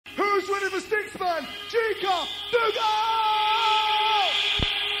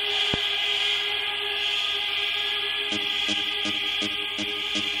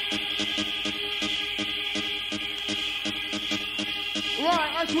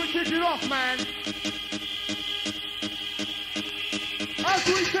we kick it off, man. As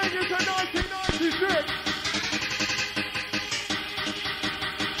we take it to 1996.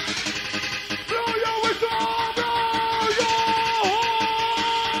 Blow your whistle, blow your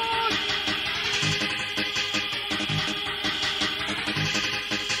horn.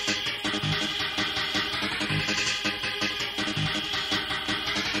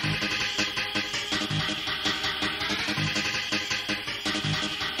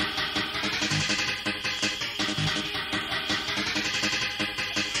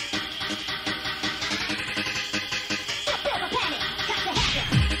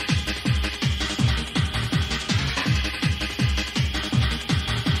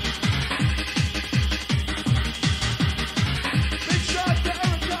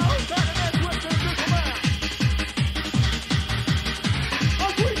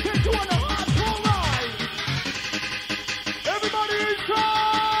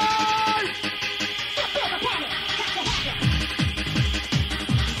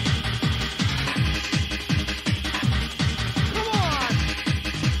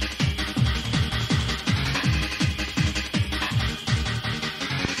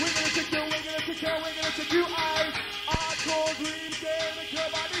 Dougal Dreamscape, make your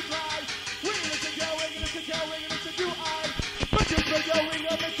body fly. Wiggle it, wiggle, wiggle it, wiggle, wiggle it, you eye. Make it, wiggle,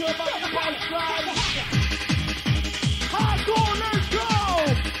 wiggle, make your body fly. Hardcore, let's go!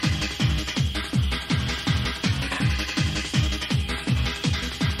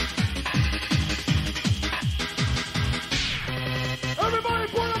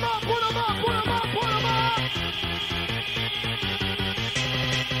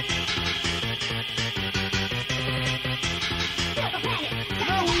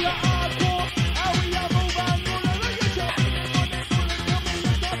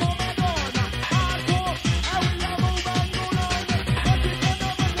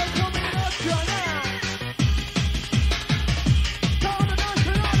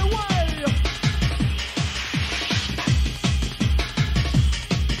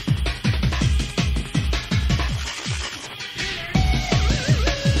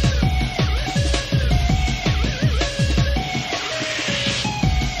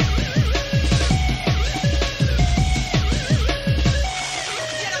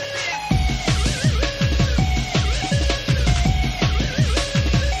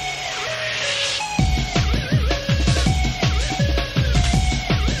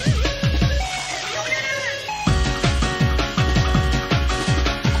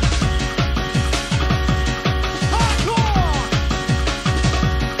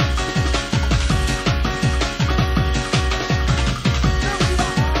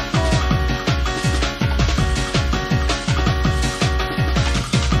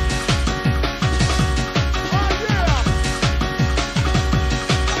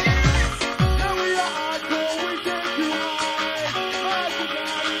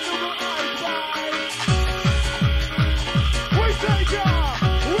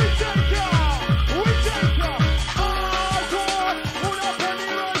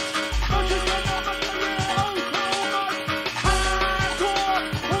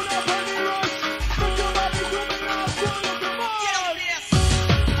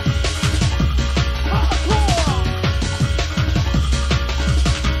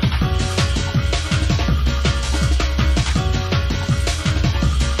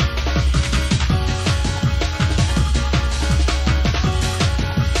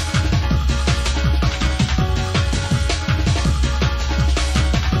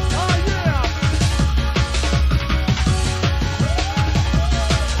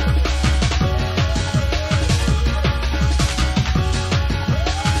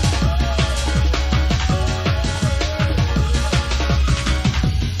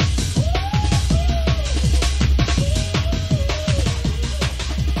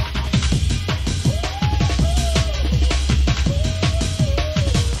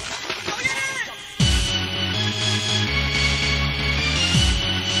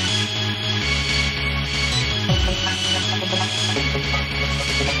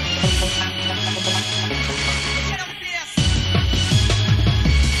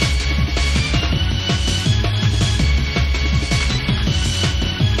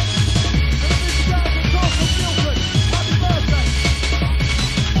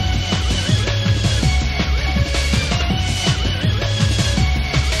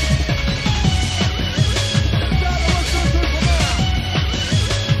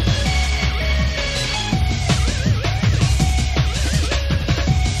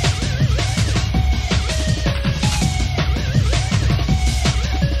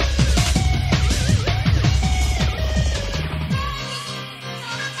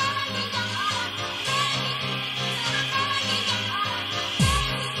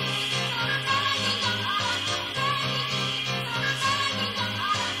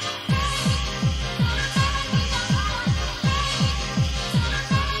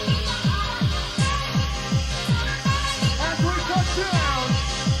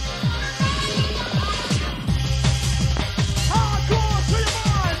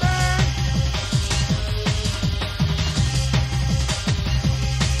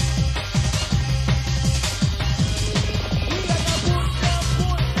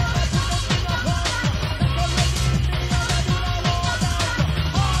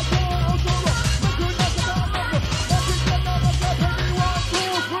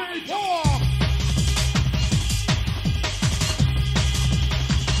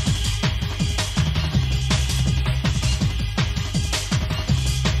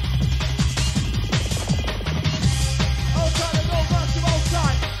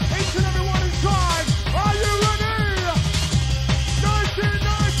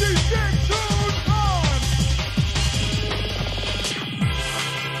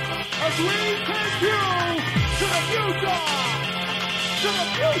 the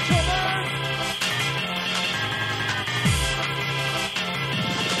future, man.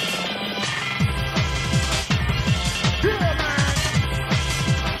 Yeah, man.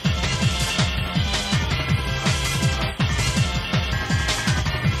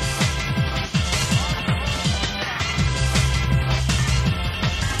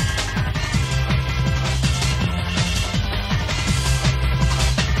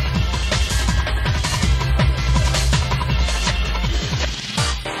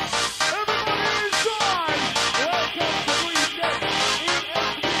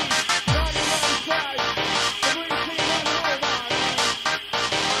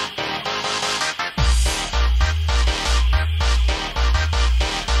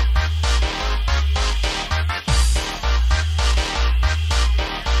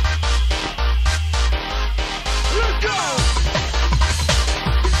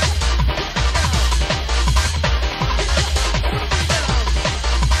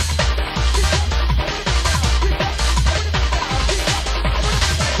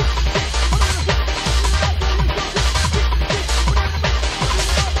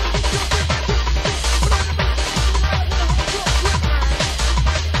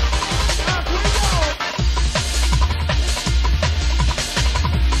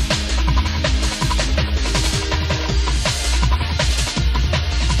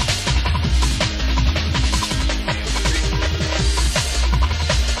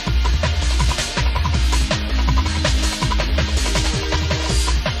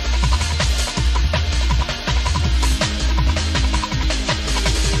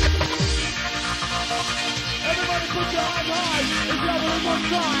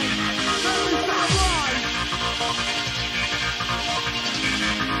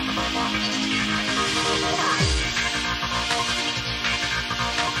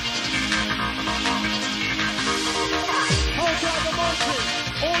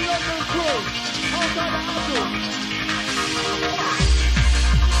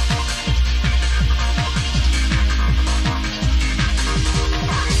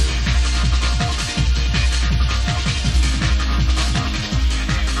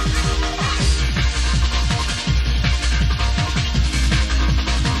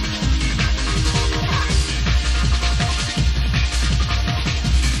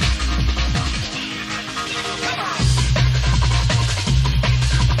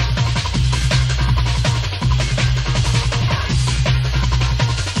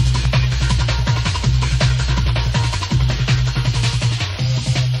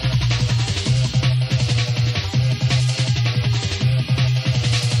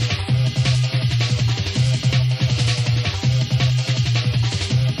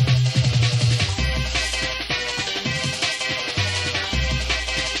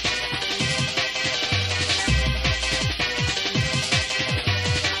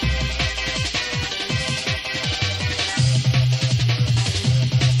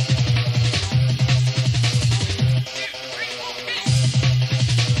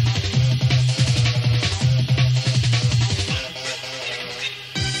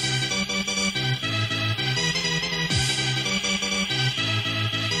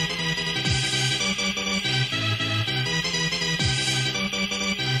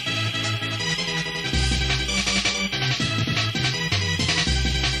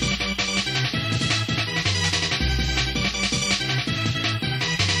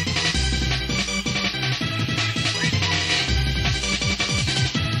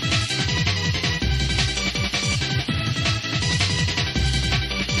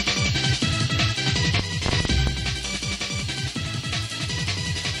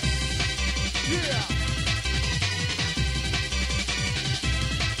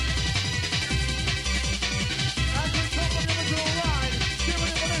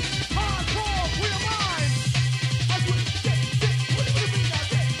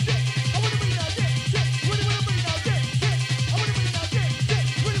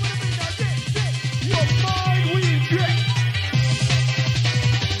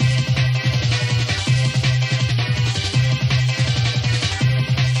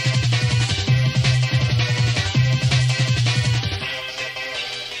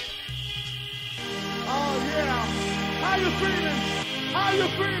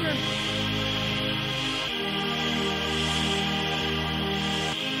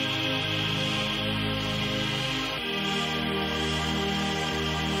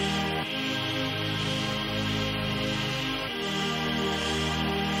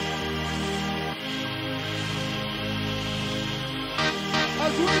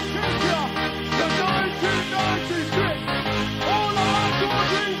 as we take you to 1996. All our Dougal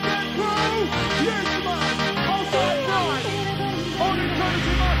Dreamscape crew, yes man, outside right, on the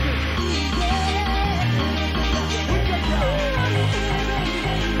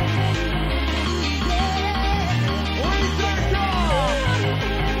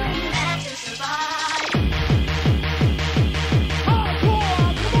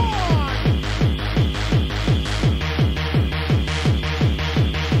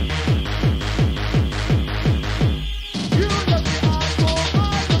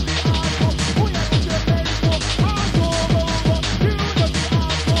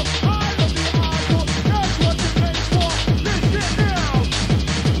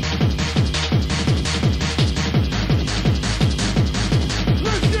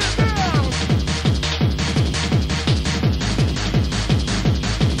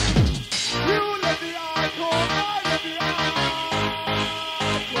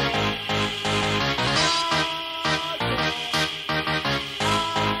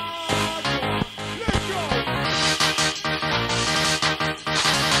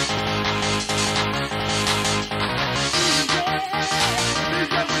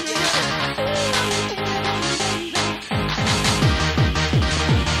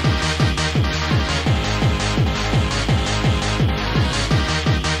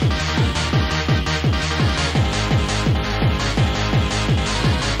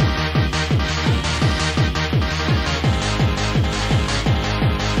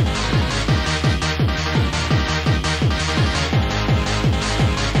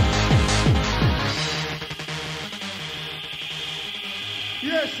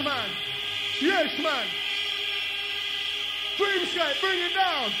Yes, man. Dreamscape, bring it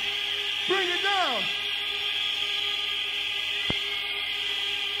down. Bring it down.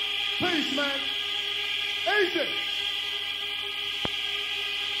 Peace, man. Easy.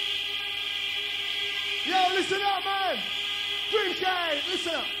 Yo, listen up, man. Dreamscape,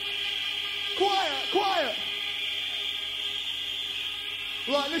 listen up. Quiet, quiet.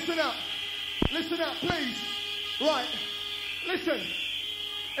 Right, listen up. Listen up, please. Right, listen.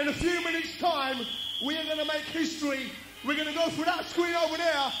 In a few minutes' time, we are going to make history. We're going to go through that screen over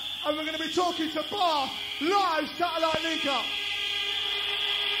there, and we're going to be talking to Bar Live Satellite Link Up.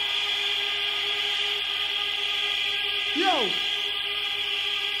 Yo.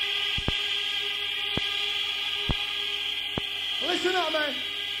 Listen up, man.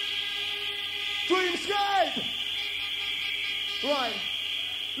 Dreamscape. Right.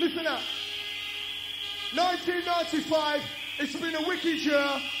 Listen up. 1995, it's been a wicked year.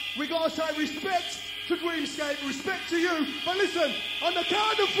 We got to say respect to Dreamscape, respect to you. But listen, on the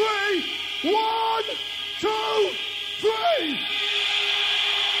count of 3, 1, 2, 3.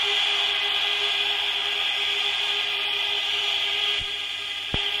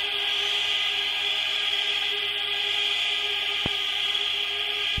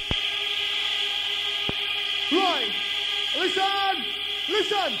 Right,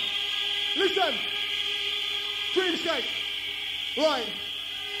 listen, Dreamscape, right,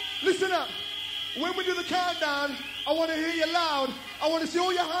 listen up. When we do the countdown, I want to hear you loud. I want to see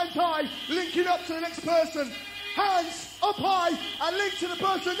all your hands high, linking up to the next person. Hands up high and link to the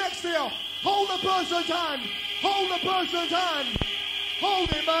person next to you. Hold the person's hand. Hold the person's hand. Hold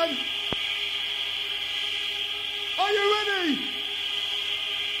it, man. Are you ready?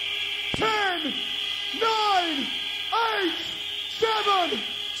 10, 9, 8, 7,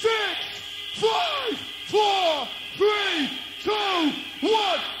 6, 5, 4, 3, 2,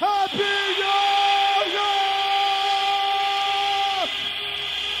 1. Happy New Year!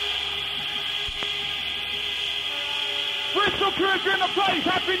 Bristol crew, if you're in the place,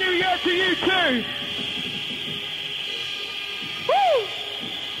 Happy New Year to you too. Woo!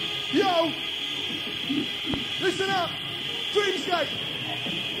 Yo, listen up, Dreamscape.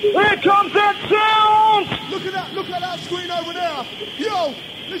 Here comes that sound! Look at that screen over there. Yo,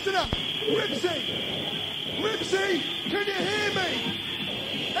 listen up, Ribsy, can you hear me?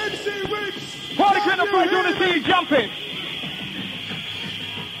 MC Ribs, Party in the place, I want to see you jumping.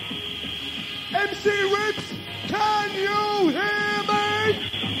 MC Ribs, can you hear me?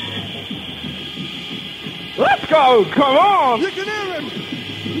 Let's go, come on! You can hear him.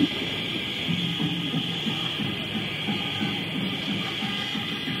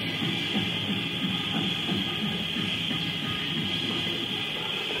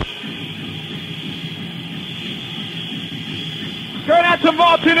 Going out to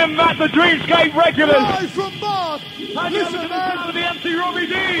Martin and Matt, the Dreamscape regulars. Live from Bath. And Listen, man. to the MC Robbie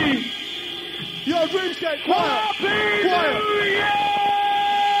D. Yo, Dreamscape, quiet. Happy Quiet. New Year!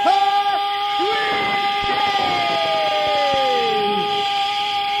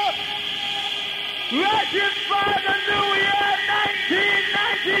 Legend by the New Year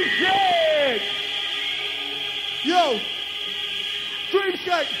 1996! Yo,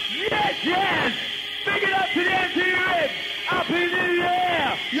 Dreamscape. Yes, yes. Big it up to the NTR. Happy New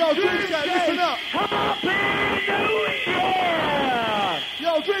Year. Yo, Dreamscape, listen up. Happy New Year.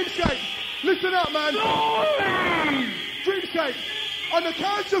 Yo, Dreamscape, listen up, man. Glory. Dreamscape, on the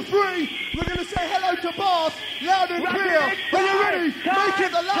count of 3, we're going to say hello to Bath, loud and clear. Are you ready? Make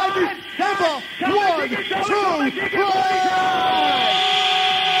it the loudest ever. 1, 2, 3.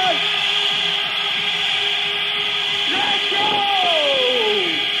 Let's go!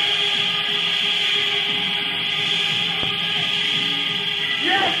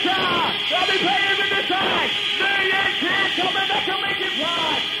 Yes, sir! I'll be playing with the side! Million kids coming back to make it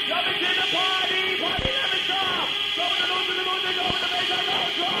fun! Let me see the party! Party never stop! Go with the moon, to the moon, go with the bass, I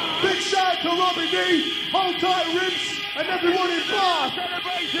don't drop! Big shout to Robbie D, Hold Tight Ribs, and everyone in Bath!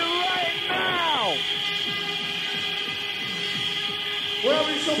 Celebration right now! We're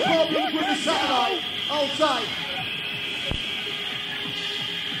having some problems with the satellite. Hold tight.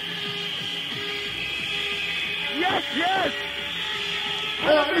 Yes, yes!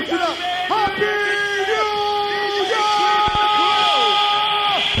 Alright, listen up. Happy New Year!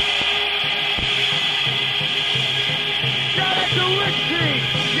 Shout out to Richie!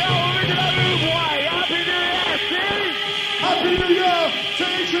 Yo, original Rude Boy! Happy New Year, see? Happy New Year to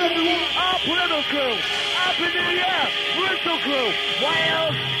each and every one. Our political crew! Happy New Year! Bristol crew!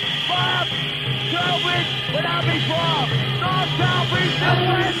 Wales! Bath! Celtic! Without me from! North, South, East,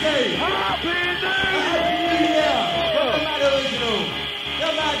 and West! Happy New Year! Yo,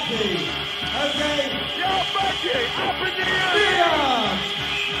 Maggie. Okay. Yo, Maggie! Happy New Year!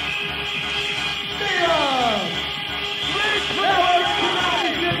 Rich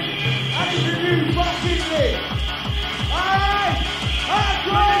Happy New fucking year. Alright. Let's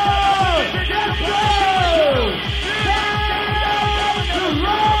go. Let's go.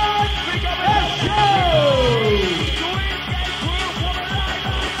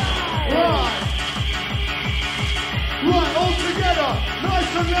 Right, all together,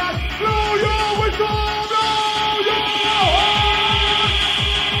 nice and loud, blow your whistle, blow your horn!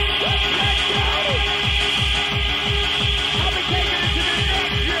 Let's go! I'll be taking it to the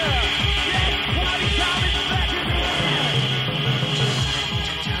next year! Yes, party time is back in the air!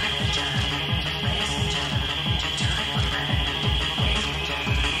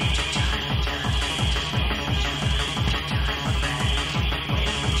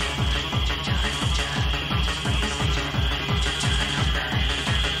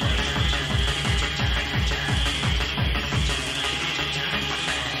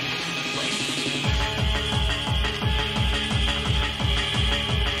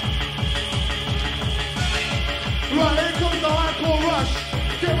 Right, here comes the hardcore rush.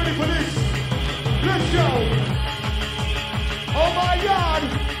 Get ready for this. Let's go. Oh my God,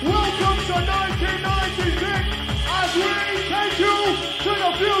 welcome to 1996 as we take you to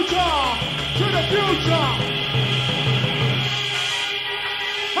the future. To the future.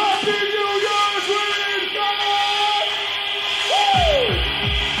 Happy New Year, Dreamscape! Woo!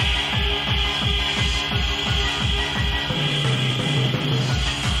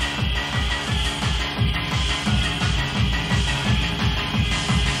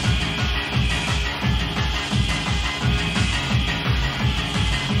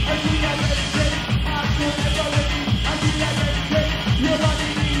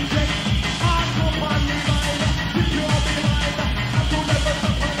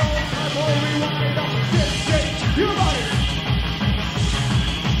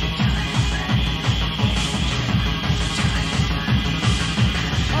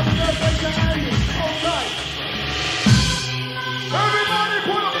 Everybody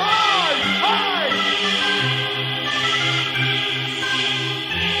put a high!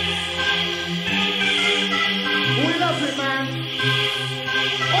 We love it, man.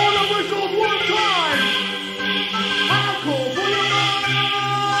 All the whistles one time. Hardcore for your mind.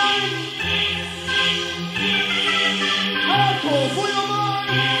 Hardcore for your mind.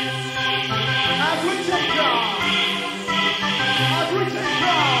 As we take off. As we take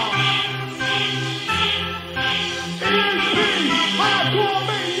off. ESP Hardcore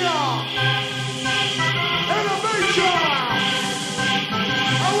Mania. Innovation.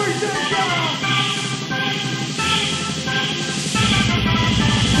 And we take off.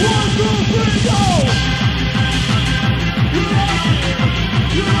 1, 2, 3, go! You rock it,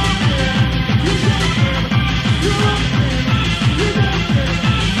 you rock it, you shake it, you rock it, you dance it.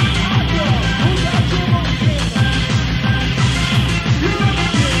 I go, who got your monkey? You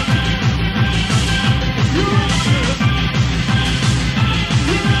rock it, you rock it,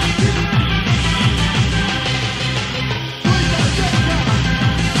 you rock it. We got that time.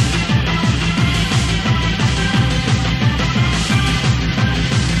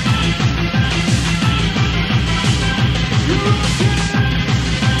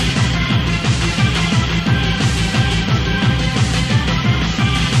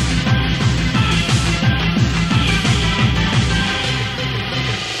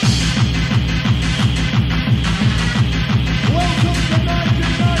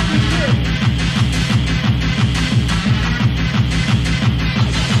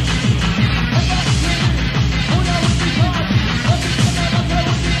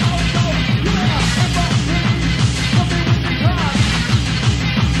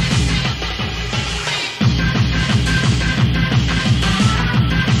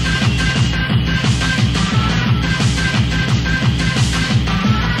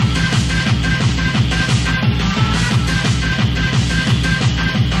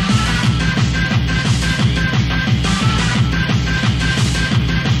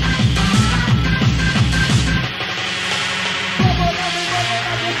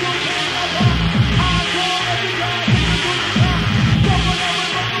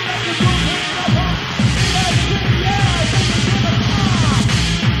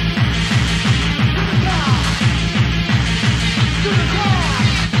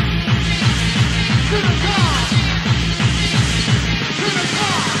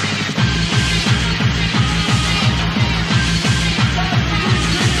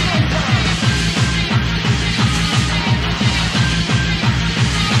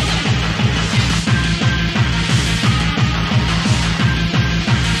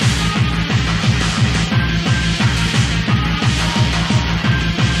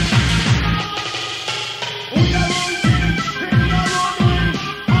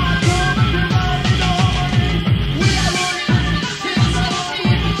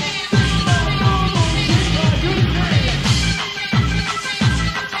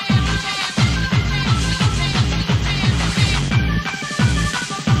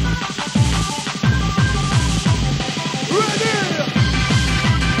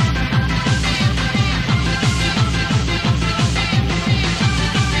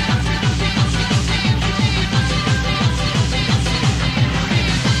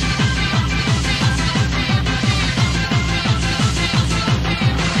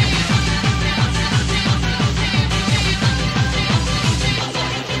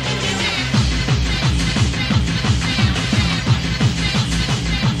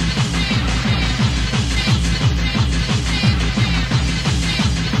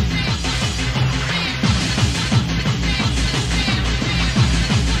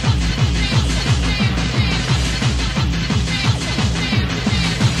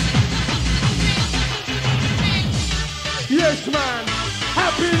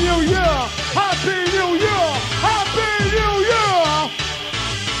 New Year! Happy New Year! Happy New Year!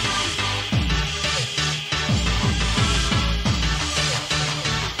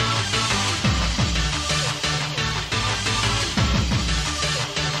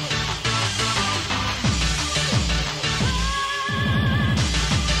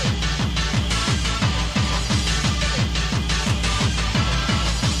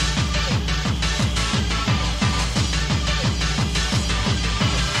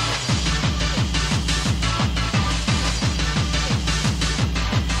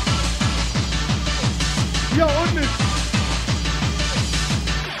 Yo, on this.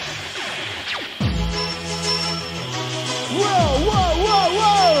 Whoa, whoa, whoa,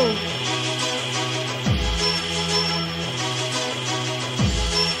 whoa!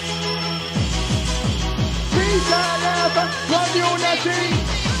 Peace and love, one unity.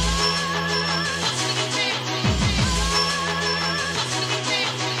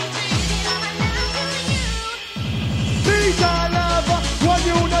 Peace and love, one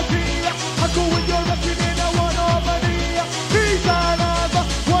unity. I go with your record in a one harmony. Peace and love,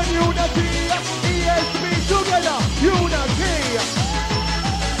 one unity. ESP together, unity.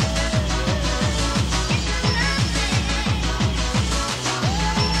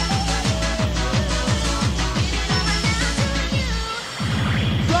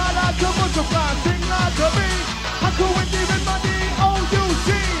 Fly like a butterfly, sing like a bee. I go with you in my D-O-U-G.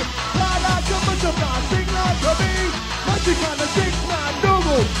 Fly like a butterfly, sing like a bee. Magic on the six man,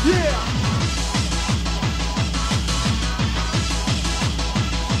 Dougal, yeah.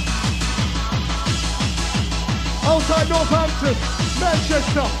 Outside Northampton,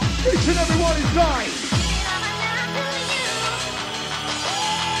 Manchester, each and every one is nice.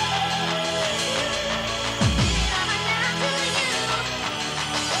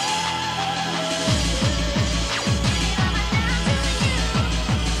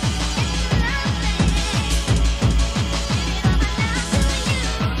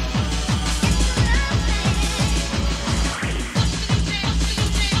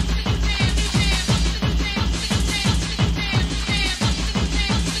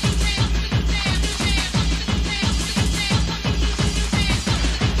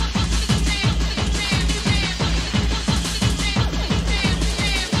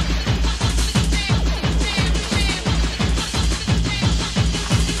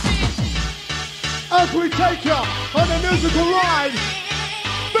 As we take you on a musical ride,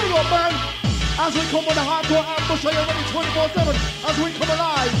 big up man, as we come on the hardcore ambush, are you ready 24/7, as we come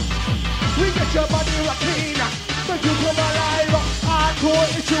alive, we get your body rocking, make you come alive, hardcore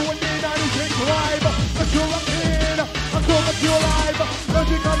issue and need anything to vibe, make you rocking, I'm going to you alive, let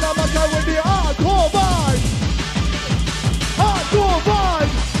you come down back with the hardcore vibe, hardcore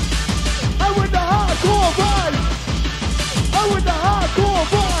vibe, and with the hardcore vibe, and with the hardcore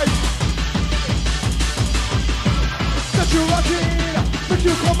vibe. You rockin', but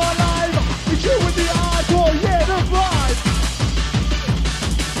you come alive. It's you with the hardcore, yeah, the vibe.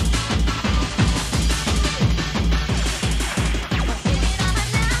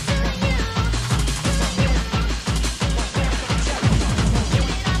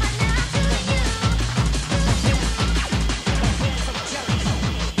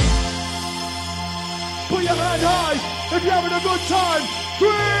 Put your hand high if you're having a good time.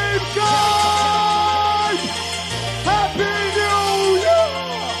 Dreamscape! Happy New Year!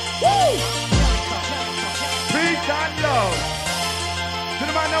 Woo! Peace and love. To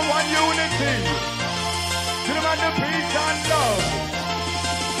the man of one unity. To the man of peace and love.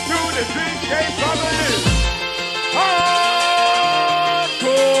 To the Dreamscape family. Hardcore.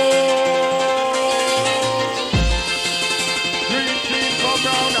 Dream team come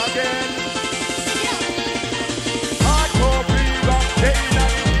round again. Hardcore fever. Getting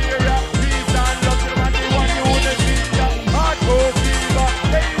out of the area. Peace and love to the man of one unity. Hardcore fever.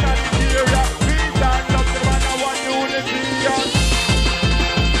 Getting out of the area. Peace and love to the man of one unity.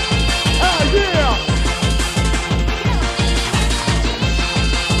 Ah, yeah!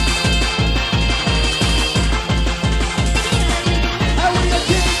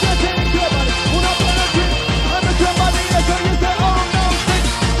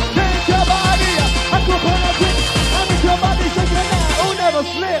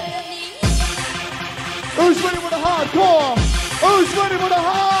 Slip. Who's ready for the hardcore? Who's ready for the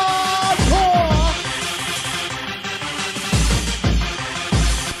hardcore?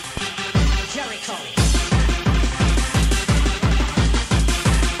 Jericho.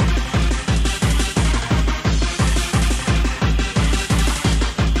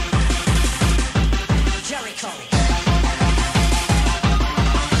 Jericho.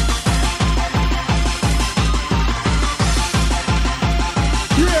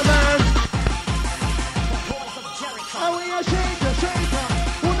 Yeah, man.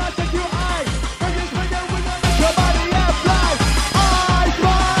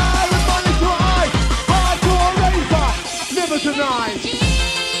 tonight.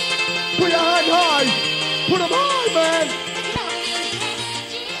 Put your hand high. Put them high, man.